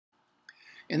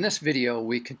In this video,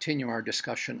 we continue our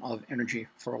discussion of energy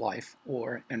for life,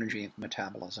 or energy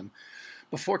metabolism.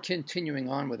 Before continuing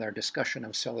on with our discussion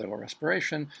of cellular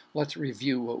respiration, let's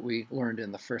review what we learned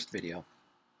in the first video.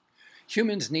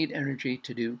 Humans need energy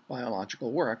to do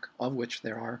biological work, of which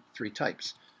there are three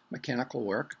types: mechanical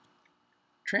work,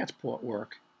 transport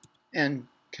work, and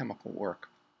chemical work.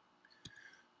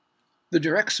 The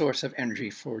direct source of energy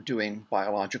for doing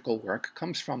biological work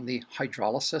comes from the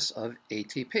hydrolysis of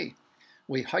ATP.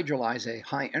 We hydrolyze a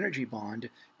high-energy bond,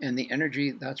 and the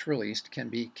energy that's released can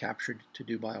be captured to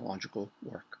do biological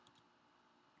work.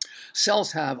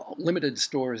 Cells have limited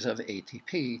stores of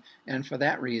ATP, and for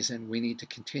that reason, we need to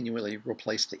continually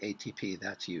replace the ATP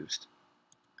that's used.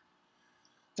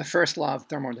 The first law of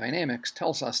thermodynamics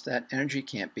tells us that energy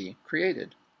can't be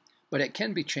created, but it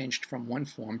can be changed from one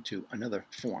form to another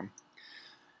form.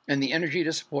 And the energy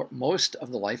to support most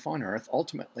of the life on Earth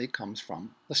ultimately comes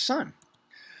from the sun.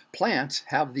 Plants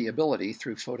have the ability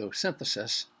through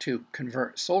photosynthesis to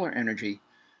convert solar energy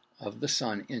of the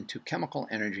sun into chemical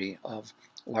energy of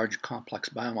large complex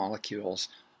biomolecules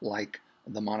like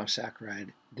the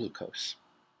monosaccharide glucose.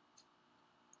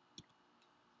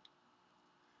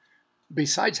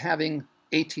 Besides having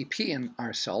ATP in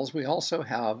our cells, we also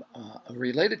have a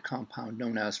related compound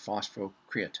known as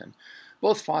phosphocreatine.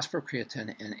 Both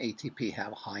phosphocreatine and ATP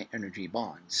have high energy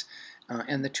bonds,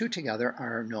 and the two together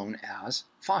are known as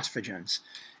phosphagens.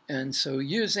 And so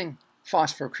using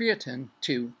phosphocreatine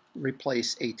to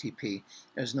replace ATP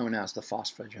is known as the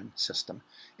phosphagen system.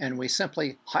 And we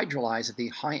simply hydrolyze the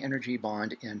high energy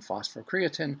bond in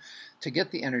phosphocreatine to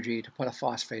get the energy to put a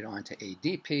phosphate onto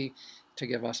ADP to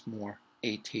give us more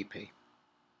ATP.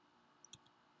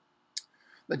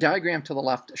 The diagram to the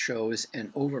left shows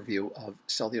an overview of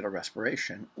cellular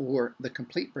respiration, or the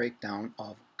complete breakdown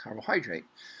of carbohydrate.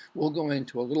 We'll go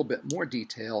into a little bit more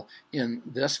detail in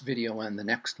this video and the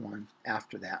next one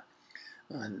after that.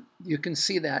 You can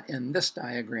see that in this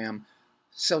diagram,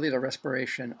 cellular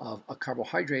respiration of a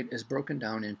carbohydrate is broken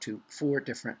down into four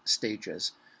different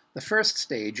stages. The first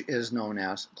stage is known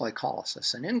as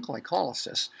glycolysis, and in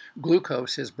glycolysis,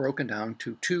 glucose is broken down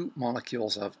to two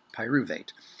molecules of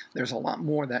pyruvate. There's a lot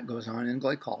more that goes on in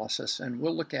glycolysis, and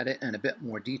we'll look at it in a bit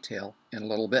more detail in a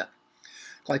little bit.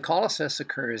 Glycolysis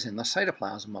occurs in the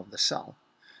cytoplasm of the cell.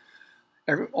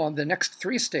 The next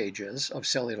three stages of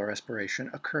cellular respiration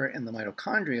occur in the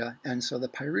mitochondria, and so the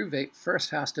pyruvate first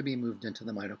has to be moved into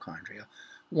the mitochondria.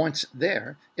 Once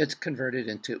there, it's converted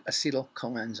into acetyl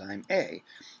coenzyme A.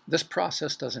 This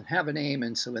process doesn't have a name,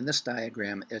 and so in this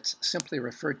diagram, it's simply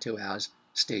referred to as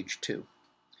stage 2.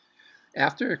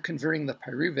 After converting the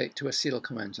pyruvate to acetyl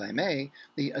coenzyme A,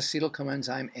 the acetyl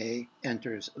coenzyme A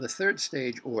enters the third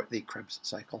stage, or the Krebs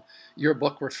cycle. Your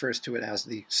book refers to it as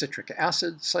the citric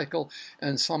acid cycle,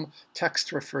 and some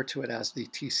texts refer to it as the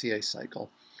TCA cycle.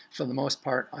 For the most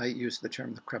part, I use the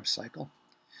term the Krebs cycle.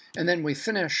 And then we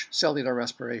finish cellular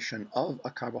respiration of a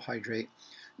carbohydrate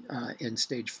in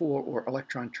stage 4, or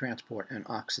electron transport and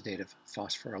oxidative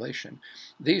phosphorylation.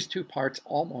 These two parts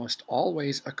almost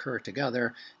always occur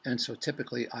together, and so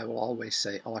typically I will always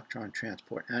say electron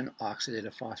transport and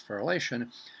oxidative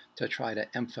phosphorylation to try to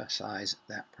emphasize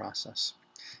that process.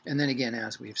 And then again,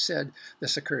 as we've said,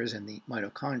 this occurs in the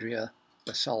mitochondria,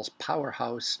 the cell's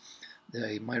powerhouse.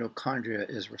 The mitochondria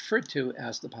is referred to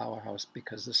as the powerhouse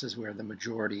because this is where the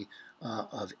majority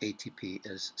of ATP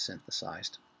is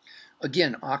synthesized.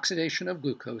 Again, oxidation of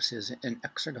glucose is an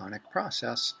exergonic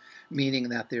process, meaning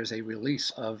that there's a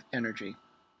release of energy.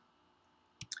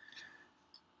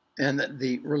 And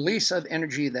the release of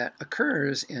energy that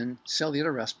occurs in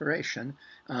cellular respiration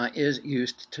is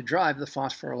used to drive the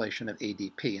phosphorylation of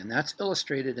ADP, and that's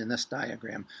illustrated in this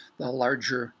diagram. The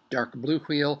larger dark blue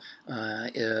wheel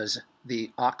is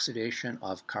the oxidation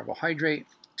of carbohydrate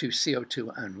to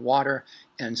CO2 and water,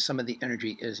 and some of the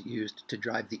energy is used to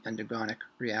drive the endergonic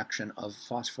reaction of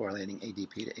phosphorylating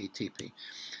ADP to ATP.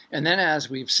 And then, as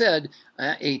we've said,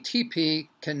 ATP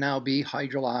can now be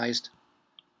hydrolyzed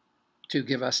to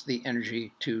give us the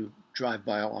energy to drive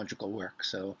biological work.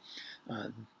 So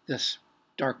this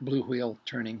dark blue wheel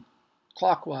turning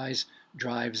clockwise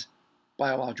drives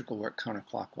biological work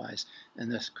counterclockwise,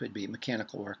 and this could be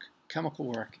mechanical work, chemical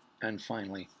work, and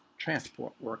finally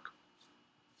transport work.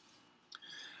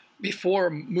 Before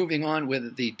moving on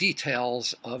with the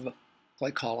details of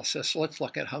glycolysis, let's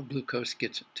look at how glucose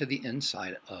gets to the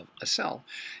inside of a cell.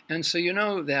 And so you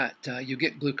know that you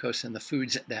get glucose in the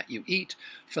foods that you eat.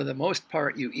 For the most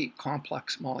part, you eat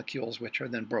complex molecules which are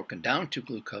then broken down to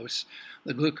glucose.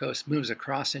 The glucose moves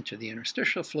across into the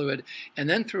interstitial fluid, and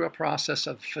then through a process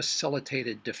of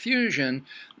facilitated diffusion,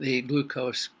 the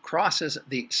glucose crosses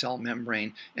the cell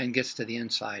membrane and gets to the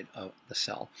inside of the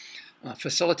cell.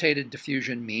 Facilitated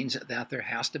diffusion means that there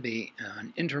has to be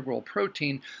an integral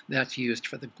protein that's used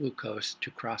for the glucose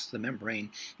to cross the membrane.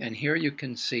 And here you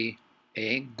can see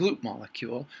a GLUT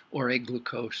molecule, or a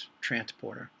glucose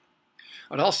transporter.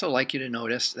 I'd also like you to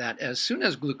notice that as soon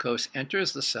as glucose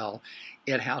enters the cell,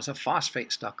 it has a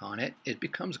phosphate stuck on it. It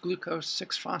becomes glucose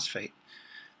 6-phosphate.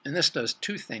 And this does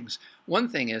two things. One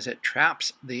thing is it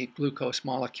traps the glucose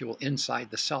molecule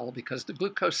inside the cell because the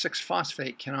glucose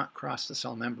 6-phosphate cannot cross the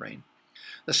cell membrane.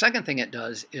 The second thing it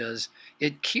does is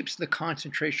it keeps the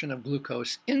concentration of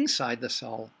glucose inside the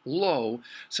cell low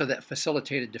so that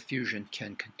facilitated diffusion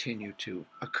can continue to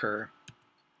occur.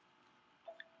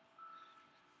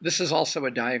 This is also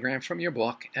a diagram from your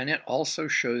book, and it also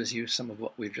shows you some of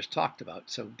what we've just talked about.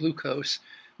 So glucose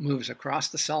moves across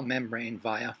the cell membrane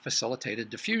via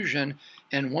facilitated diffusion,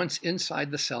 and once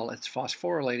inside the cell, it's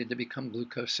phosphorylated to become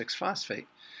glucose 6-phosphate.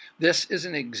 This is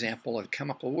an example of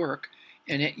chemical work,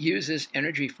 and it uses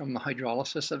energy from the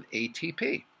hydrolysis of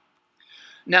ATP.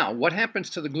 Now, what happens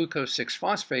to the glucose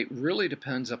 6-phosphate really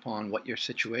depends upon what your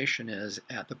situation is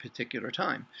at the particular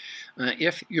time.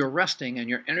 If you're resting and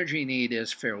your energy need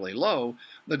is fairly low,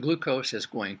 the glucose is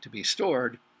going to be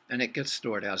stored, and it gets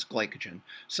stored as glycogen.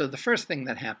 So the first thing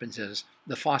that happens is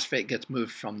the phosphate gets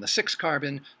moved from the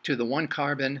 6-carbon to the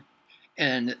 1-carbon,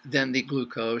 and then the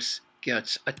glucose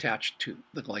gets attached to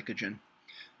the glycogen.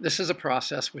 This is a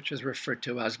process which is referred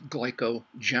to as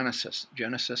glycogenesis,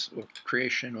 genesis or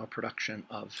creation or production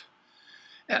of.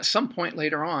 At some point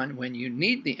later on, when you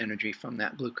need the energy from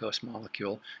that glucose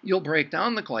molecule, you'll break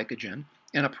down the glycogen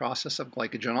in a process of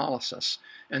glycogenolysis.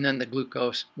 And then the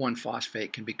glucose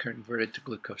 1-phosphate can be converted to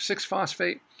glucose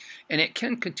 6-phosphate, and it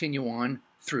can continue on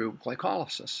through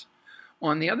glycolysis.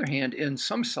 On the other hand, in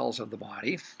some cells of the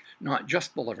body, not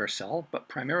just the liver cell, but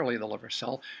primarily the liver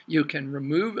cell, you can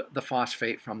remove the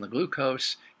phosphate from the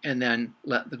glucose and then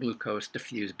let the glucose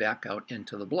diffuse back out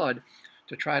into the blood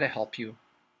to try to help you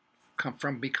come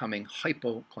from becoming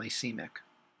hypoglycemic.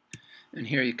 And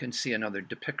here you can see another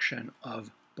depiction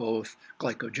of both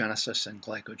glycogenesis and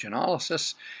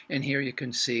glycogenolysis. And here you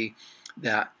can see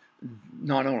that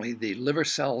not only the liver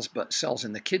cells, but cells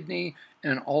in the kidney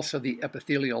and also the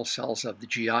epithelial cells of the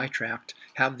GI tract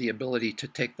have the ability to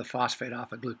take the phosphate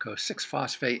off of glucose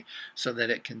 6-phosphate so that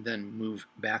it can then move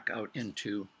back out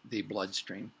into the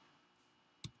bloodstream.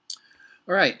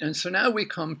 All right, and so now we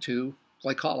come to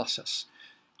glycolysis.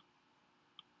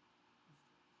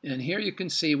 And here you can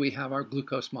see we have our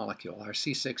glucose molecule, our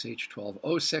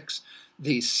C6H12O6.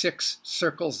 These 6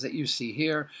 circles that you see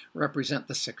here represent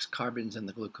the 6 carbons in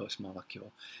the glucose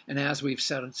molecule. And as we've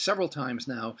said several times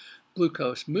now,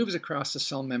 glucose moves across the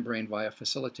cell membrane via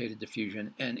facilitated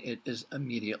diffusion, and it is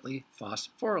immediately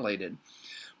phosphorylated.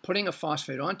 Putting a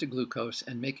phosphate onto glucose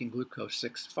and making glucose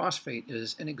 6-phosphate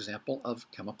is an example of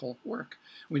chemical work.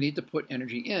 We need to put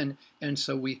energy in, and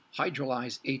so we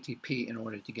hydrolyze ATP in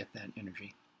order to get that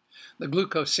energy. The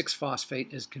glucose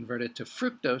 6-phosphate is converted to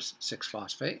fructose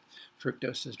 6-phosphate.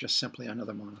 Fructose is just simply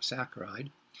another monosaccharide.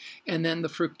 And then the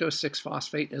fructose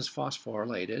 6-phosphate is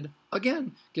phosphorylated,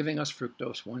 again, giving us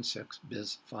fructose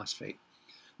 1,6-bisphosphate.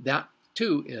 That,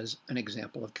 too, is an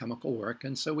example of chemical work,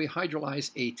 and so we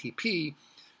hydrolyze ATP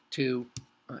to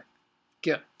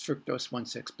get fructose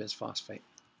 1,6-bisphosphate.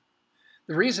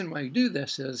 The reason why we do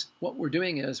this is what we're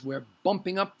doing is we're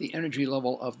bumping up the energy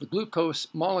level of the glucose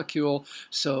molecule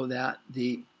so that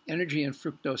the energy in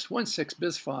fructose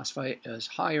 1,6-bisphosphate is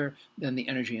higher than the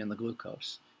energy in the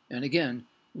glucose. And again,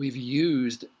 we've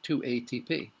used 2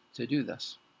 ATP to do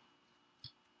this.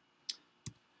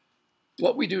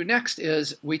 What we do next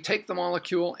is we take the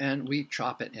molecule and we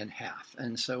chop it in half.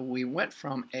 And so we went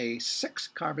from a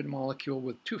 6-carbon molecule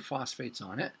with 2 phosphates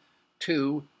on it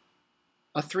to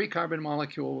a 3-carbon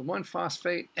molecule with 1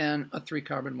 phosphate and a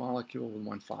 3-carbon molecule with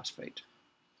 1 phosphate.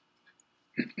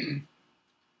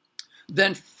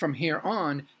 Then from here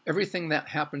on, everything that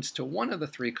happens to one of the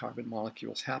 3 carbon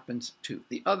molecules happens to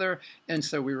the other, and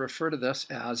so we refer to this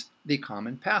as the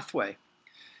common pathway.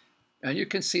 And you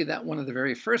can see that one of the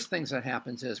very first things that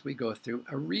happens is we go through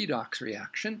a redox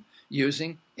reaction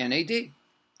using NAD.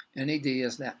 NAD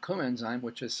is that coenzyme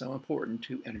which is so important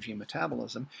to energy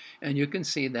metabolism, and you can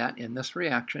see that in this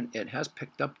reaction it has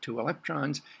picked up 2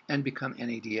 electrons and become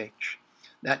NADH.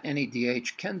 That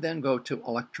NADH can then go to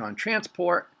electron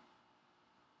transport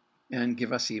and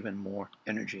give us even more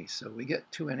energy. So we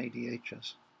get 2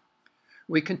 NADHs.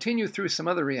 We continue through some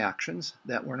other reactions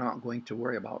that we're not going to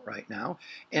worry about right now,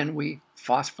 and we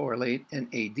phosphorylate an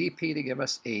ADP to give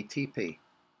us ATP.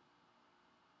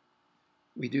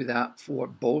 We do that for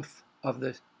both of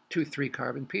the 2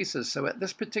 3-carbon pieces. So at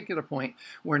this particular point,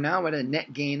 we're now at a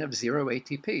net gain of 0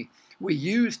 ATP. We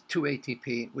used 2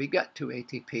 ATP, we got 2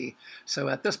 ATP. So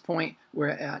at this point, we're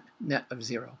at net of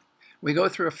 0. We go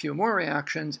through a few more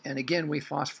reactions, and again, we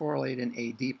phosphorylate an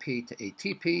ADP to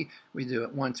ATP. We do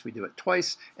it once, we do it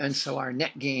twice, and so our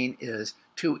net gain is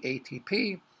 2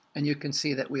 ATP, and you can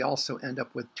see that we also end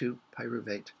up with 2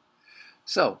 pyruvate.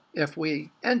 So if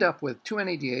we end up with 2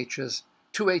 NADHs,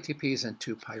 2 ATPs, and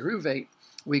 2 pyruvate,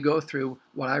 we go through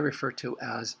what I refer to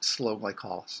as slow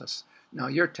glycolysis. Now,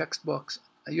 your textbook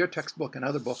and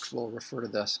other books will refer to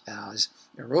this as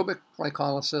aerobic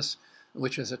glycolysis,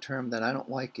 which is a term that I don't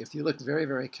like. If you look very,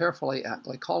 very carefully at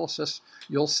glycolysis,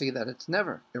 you'll see that it's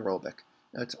never aerobic.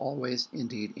 It's always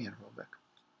indeed anaerobic.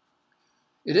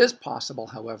 It is possible,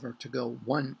 however, to go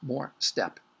one more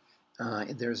step.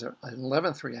 There's an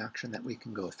 11th reaction that we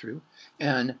can go through,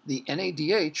 and the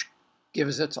NADH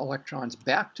gives its electrons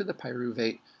back to the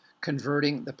pyruvate,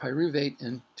 converting the pyruvate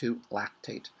into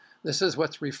lactate. This is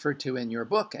what's referred to in your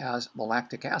book as the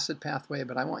lactic acid pathway,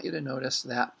 but I want you to notice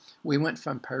that we went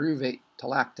from pyruvate to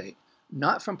lactate,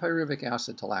 not from pyruvic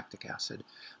acid to lactic acid.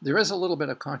 There is a little bit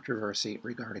of controversy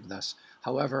regarding this.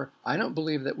 However, I don't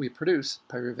believe that we produce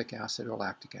pyruvic acid or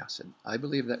lactic acid. I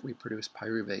believe that we produce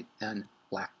pyruvate and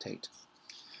lactate.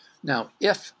 Now,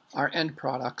 if our end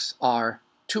products are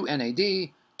 2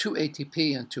 NAD, 2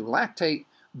 ATP, and 2 lactate,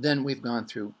 then we've gone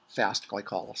through fast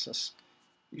glycolysis.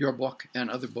 Your book and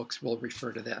other books will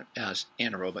refer to that as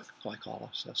anaerobic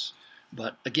glycolysis.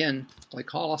 But again,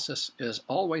 glycolysis is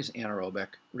always anaerobic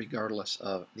regardless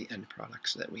of the end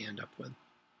products that we end up with.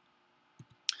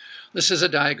 This is a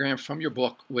diagram from your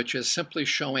book which is simply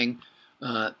showing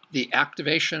the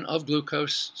activation of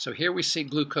glucose. So here we see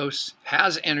glucose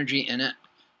has energy in it,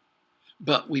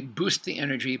 but we boost the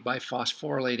energy by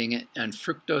phosphorylating it, and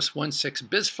fructose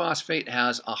 1,6-bisphosphate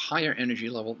has a higher energy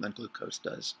level than glucose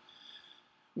does.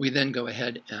 We then go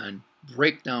ahead and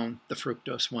break down the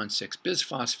fructose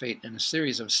 1,6-bisphosphate in a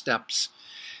series of steps,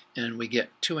 and we get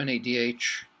 2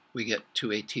 NADH, we get 2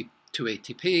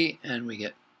 ATP, and we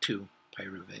get 2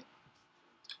 pyruvate.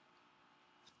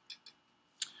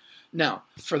 Now,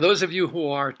 for those of you who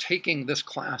are taking this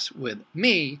class with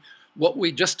me, what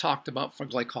we just talked about for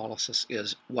glycolysis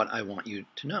is what I want you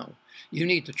to know. You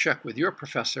need to check with your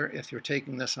professor if you're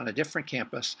taking this on a different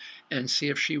campus and see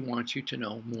if she wants you to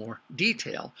know more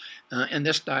detail. And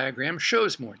this diagram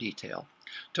shows more detail.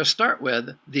 To start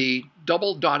with, the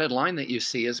double dotted line that you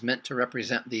see is meant to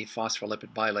represent the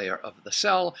phospholipid bilayer of the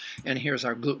cell, and here's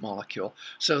our GLUT molecule.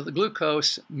 So the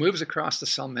glucose moves across the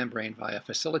cell membrane via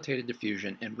facilitated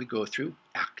diffusion, and we go through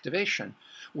activation,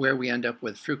 where we end up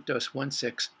with fructose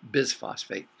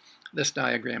 1,6-bisphosphate. This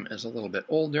diagram is a little bit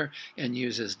older and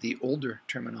uses the older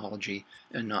terminology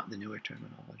and not the newer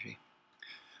terminology.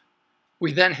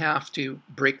 We then have to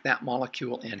break that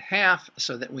molecule in half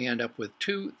so that we end up with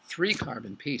 2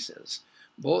 3-carbon pieces.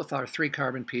 Both are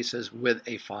 3-carbon pieces with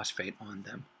a phosphate on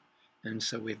them. And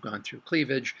so we've gone through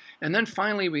cleavage. And then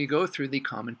finally we go through the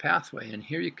common pathway. And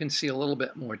here you can see a little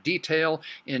bit more detail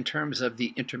in terms of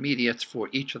the intermediates for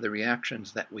each of the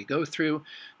reactions that we go through.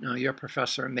 Now your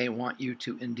professor may want you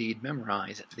to indeed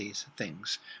memorize these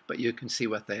things, but you can see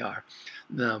what they are.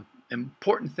 The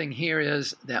important thing here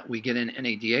is that we get an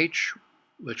NADH,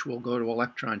 which will go to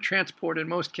electron transport in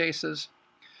most cases.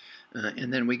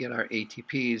 And then we get our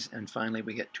ATPs, and finally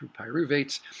we get 2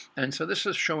 pyruvates. And so this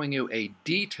is showing you a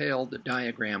detailed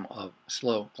diagram of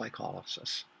slow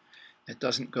glycolysis. It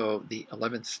doesn't go the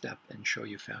 11th step and show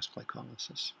you fast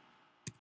glycolysis.